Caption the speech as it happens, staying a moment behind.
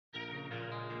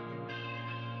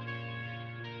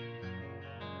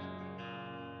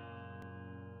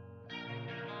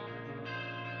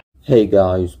Hey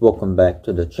guys, welcome back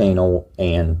to the channel,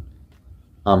 and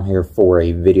I'm here for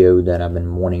a video that I've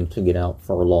been wanting to get out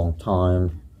for a long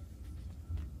time.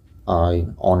 I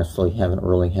honestly haven't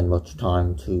really had much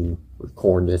time to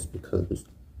record this because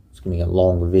it's going to be a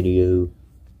long video,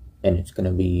 and it's going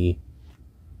to be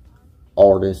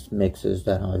artist mixes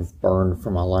that I've burned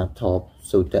from my laptop.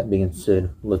 So with that being said,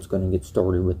 let's go and get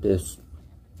started with this.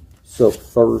 So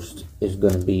first is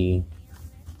going to be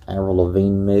Avril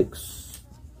Lavigne mix.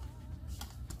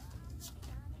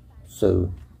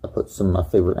 So I put some of my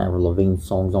favorite Avril Lavigne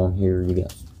songs on here.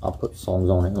 I put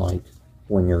songs on it like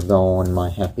When You're Gone, My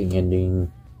Happy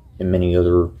Ending, and many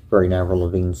other great Avril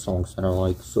Lavigne songs that I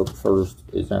like. So first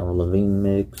is Avril Lavigne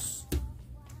mix.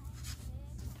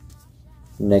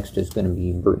 Next is going to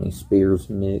be Britney Spears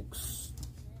mix.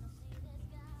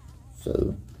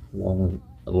 So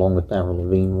along with the Avril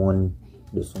Lavigne one,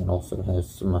 this one also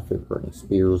has some of my favorite Britney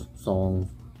Spears songs.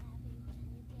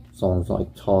 Songs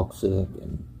like Toxic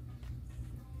and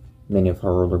many of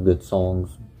her other good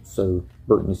songs. So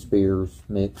Britney Spears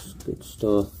mix, good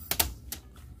stuff.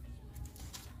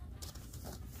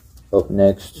 Up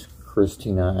next,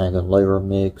 Christina Aguilera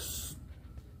mix.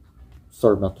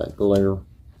 Sorry about that glare.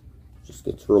 Just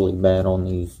gets really bad on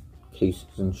these cases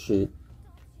and shit.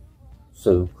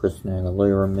 So Christina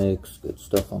Aguilera mix, good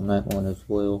stuff on that one as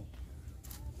well.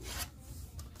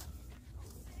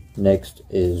 Next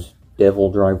is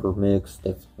Devil Driver mix,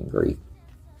 definitely great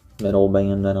metal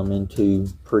band that I'm into,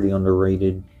 pretty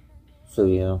underrated. So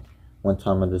yeah, one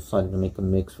time I decided to make a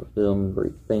mix with them,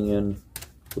 great band.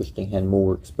 Wish they had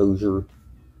more exposure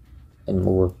and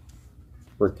more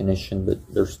recognition, but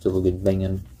they're still a good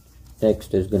band.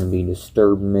 Next is going to be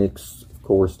Disturbed mix, of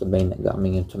course, the band that got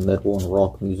me into metal and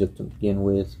rock music to begin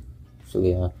with. So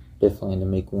yeah, definitely had to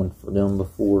make one for them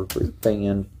before, great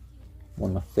band, one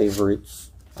of my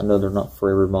favorites. I know they're not for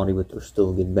everybody, but they're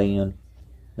still a good band.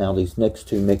 Now these next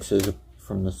two mixes are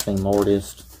from the same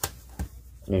artist,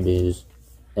 and it is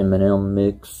Eminem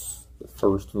mix, the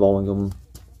first volume,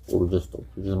 or just the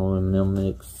original Eminem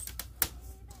mix,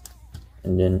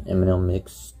 and then Eminem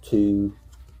mix 2.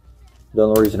 The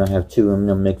only reason I have two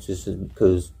Eminem mixes is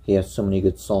because he has so many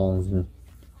good songs, and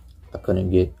I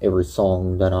couldn't get every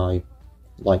song that I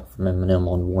like from Eminem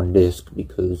on one disc,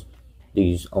 because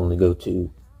these only go to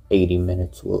 80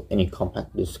 minutes. Well, any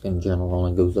compact disc in general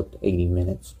only goes up to 80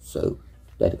 minutes, so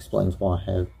that explains why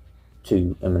I have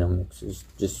two Eminem mixes,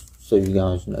 just so you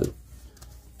guys know.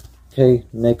 Okay,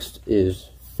 next is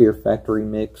Fear Factory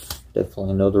mix,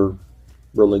 definitely another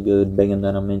really good band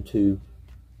that I'm into.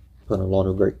 Put a lot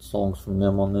of great songs from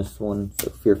them on this one, so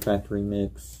Fear Factory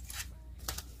mix.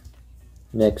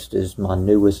 Next is my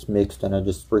newest mix that I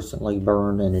just recently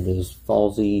burned, and it is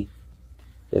Fozzy,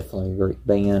 definitely a great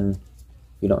band.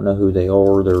 If you don't know who they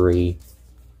are, they're a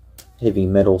heavy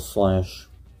metal / hard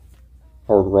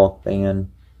rock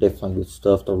band. Definitely good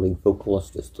stuff. Their lead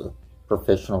vocalist is the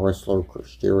professional wrestler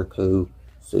Chris Jericho.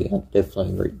 So yeah,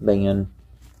 definitely a great band.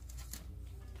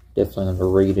 Definitely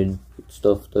underrated. Good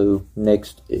stuff though.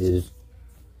 Next is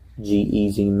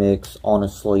G-Eazy mix.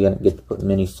 Honestly, I didn't get to put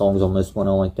many songs on this one.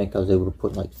 I only think I was able to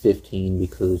put like 15,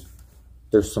 because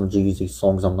there's some G-Eazy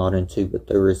songs I'm not into, but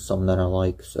there is some that I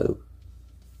like, so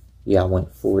yeah, I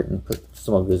went for it and put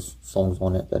some of his songs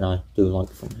on it that I do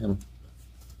like from him.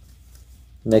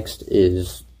 Next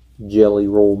is Jelly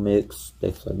Roll mix,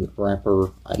 definitely a good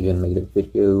rapper. I even made a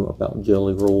video about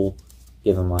Jelly Roll,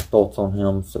 giving my thoughts on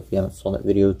him, so if you haven't saw that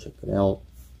video, check it out.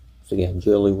 So yeah,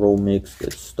 Jelly Roll mix,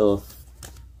 good stuff.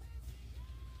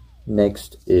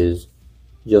 Next is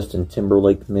Justin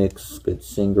Timberlake mix, good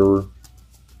singer.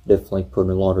 Definitely put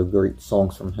a lot of great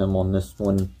songs from him on this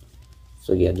one.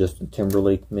 So yeah, Justin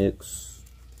Timberlake mix.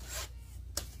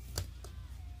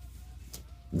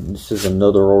 This is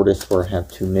another artist where I have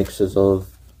two mixes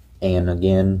of, and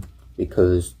again,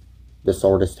 because this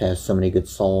artist has so many good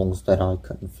songs that I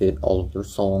couldn't fit all of their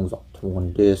songs onto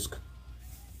one disc.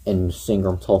 And the singer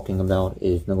I'm talking about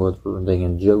is no other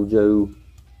than JoJo.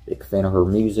 Big fan of her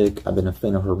music. I've been a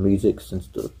fan of her music since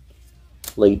the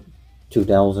late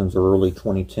 2000s or early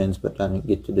 2010s, but I didn't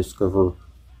get to discover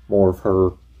more of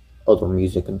her other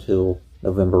music until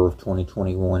November of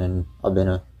 2021, and I've been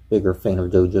a bigger fan of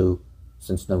JoJo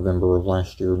since November of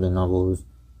last year than I was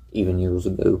even years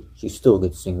ago. She's still a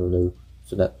good singer though.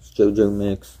 So that's JoJo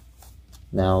mix.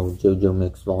 Now JoJo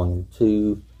mix volume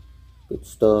 2, good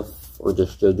stuff, or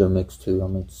just JoJo mix 2, I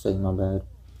meant to say, my bad.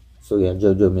 So yeah,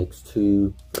 JoJo mix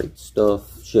 2, great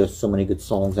stuff. She has so many good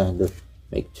songs, I had to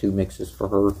make two mixes for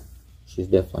her. She's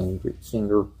definitely a great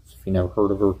singer, so if you never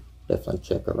heard of her, definitely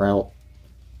check her out.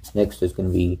 Next is going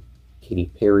to be Katy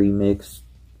Perry mix.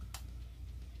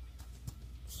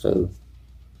 So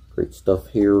Great stuff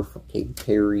here from Katy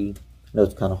Perry. I know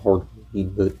it's kind of hard to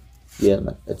read, but yeah,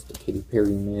 that's the Katy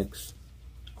Perry mix.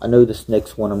 I know this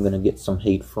next one I'm going to get some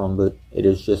hate from, but it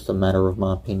is just a matter of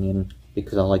my opinion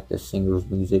because I like this singer's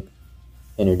music,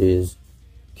 and it is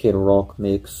Kid Rock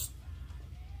mix.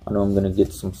 I know I'm going to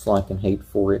get some slack and hate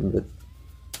for it, but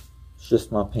it's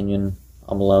just my opinion.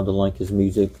 I'm allowed to like his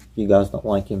music. If you guys don't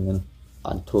like him, then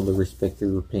I totally respect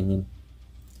your opinion.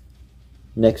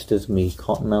 Next is me,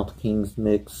 Cottonmouth Kings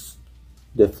mix.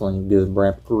 Definitely a good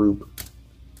rap group.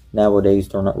 Nowadays,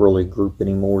 they're not really a group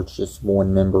anymore. It's just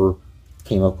one member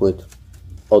came up with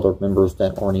other members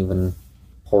that aren't even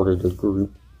part of the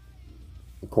group,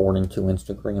 according to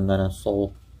Instagram that I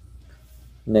saw.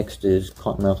 Next is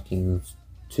Cottonmouth Kings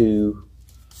 2.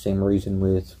 Same reason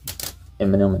with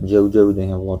Eminem and JoJo. They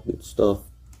have a lot of good stuff.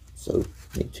 So,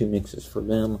 make 2 mixes for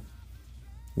them.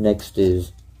 Next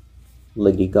is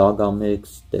Lady Gaga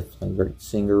mix. Definitely a great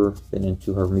singer. Been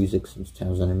into her music since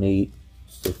 2008.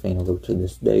 Still a fan of her to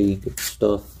this day. Good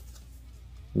stuff.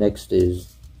 Next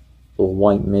is Lil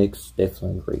White mix.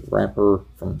 Definitely a great rapper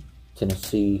from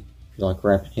Tennessee. If you like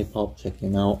rap and hip hop, check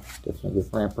him out. Definitely a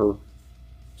good rapper.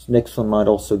 This next one might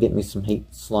also get me some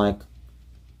hate slack,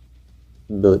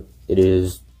 but it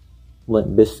is Limp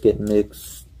Bizkit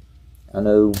mix. I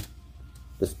know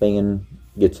this band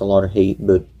gets a lot of hate,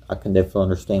 but I can definitely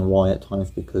understand why at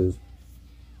times, because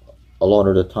a lot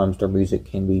of the times their music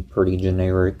can be pretty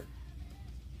generic.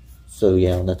 So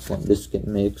yeah, that's Limp Bizkit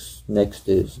mix. Next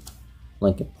is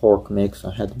Linkin Park mix.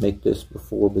 I had to make this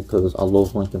before because I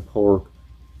love Linkin Park.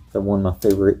 They're one of my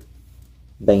favorite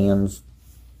bands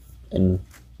in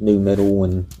new metal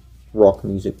and rock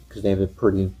music because they have a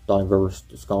pretty diverse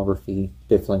discography.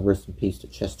 Definitely rest in peace to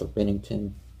Chester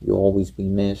Bennington. You'll always be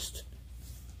missed.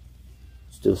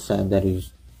 Still sad that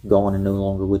he's gone and no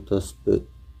longer with us, but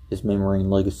his memory and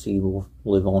legacy will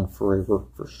live on forever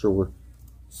for sure.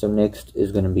 So next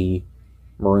is going to be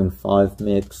Maroon 5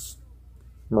 mix.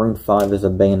 Maroon 5 is a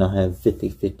band I have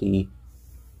 50-50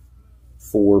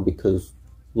 for because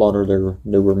a lot of their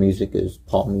newer music is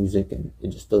pop music and it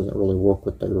just doesn't really work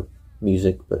with their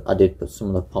music, but I did put some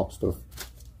of the pop stuff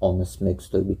on this mix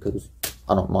though because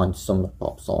I don't mind some of the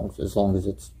pop songs as long as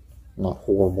it's not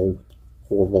horrible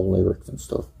lyrics and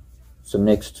stuff. So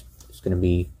next is going to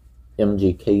be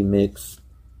MGK mix.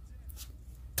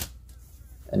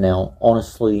 And now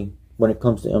honestly, when it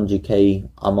comes to MGK,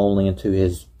 I'm only into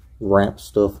his rap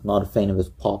stuff, not a fan of his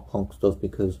pop punk stuff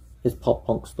because his pop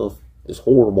punk stuff is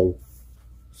horrible.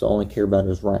 So I only care about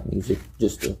his rap music,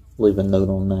 just to leave a note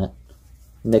on that.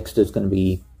 Next is going to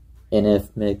be NF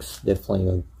mix, definitely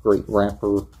a great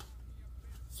rapper.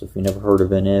 So if you never heard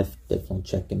of NF, definitely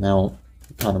check him out.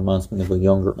 It kind of reminds me of a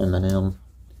younger Eminem.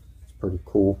 It's pretty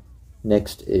cool.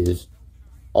 Next is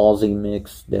Ozzy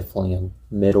mix, definitely a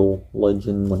metal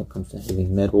legend when it comes to heavy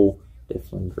metal.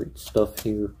 Definitely great stuff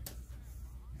here.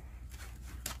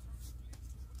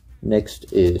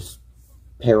 Next is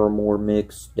Paramore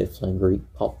mix, definitely a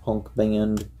great pop punk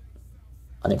band.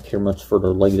 I didn't care much for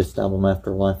their latest album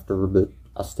After Laughter, but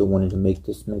I still wanted to make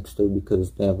this mix though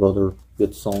because they have other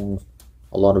good songs,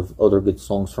 a lot of other good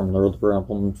songs from their other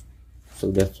albums.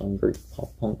 So definitely a great pop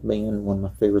punk band, one of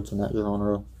my favorites in that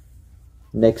genre.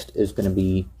 Next is going to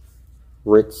be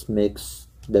Ritz mix,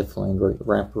 definitely a great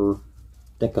rapper. I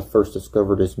think I first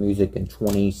discovered his music in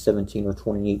 2017 or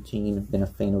 2018. I've been a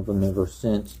fan of him ever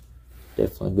since.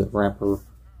 Definitely a good rapper.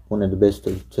 One of the best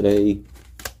of today.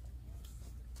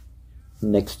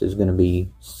 Next is going to be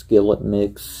Skillet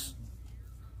mix.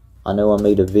 I know I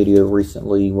made a video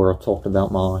recently where I talked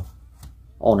about my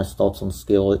honest thoughts on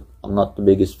Skillet. I'm not the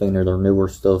biggest fan of their newer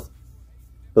stuff,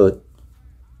 but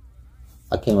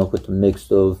I came up with a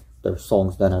mix of their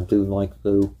songs that I do like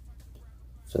though.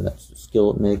 So that's the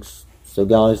Skillet mix. So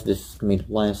guys, this is going to be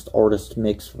the last artist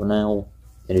mix for now,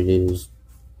 and it is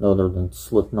none other than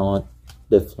Slipknot.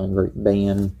 Definitely a great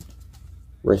band.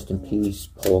 Rest in peace,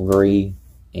 Paul Gray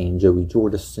and Joey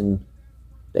Jordison.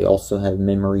 They also have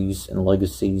memories and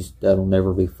legacies that'll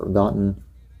never be forgotten.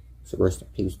 So rest in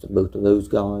peace to both of those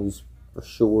guys, for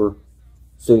sure.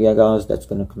 So yeah guys, that's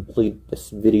going to complete this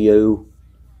video.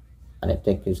 I didn't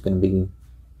think it was going to be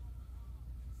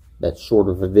that short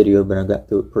of a video, but I got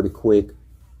through it pretty quick.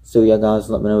 So yeah guys,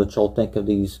 let me know what y'all think of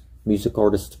these music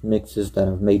artist mixes that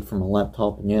I've made from my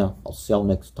laptop. And yeah, I'll see y'all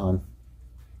next time.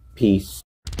 Peace.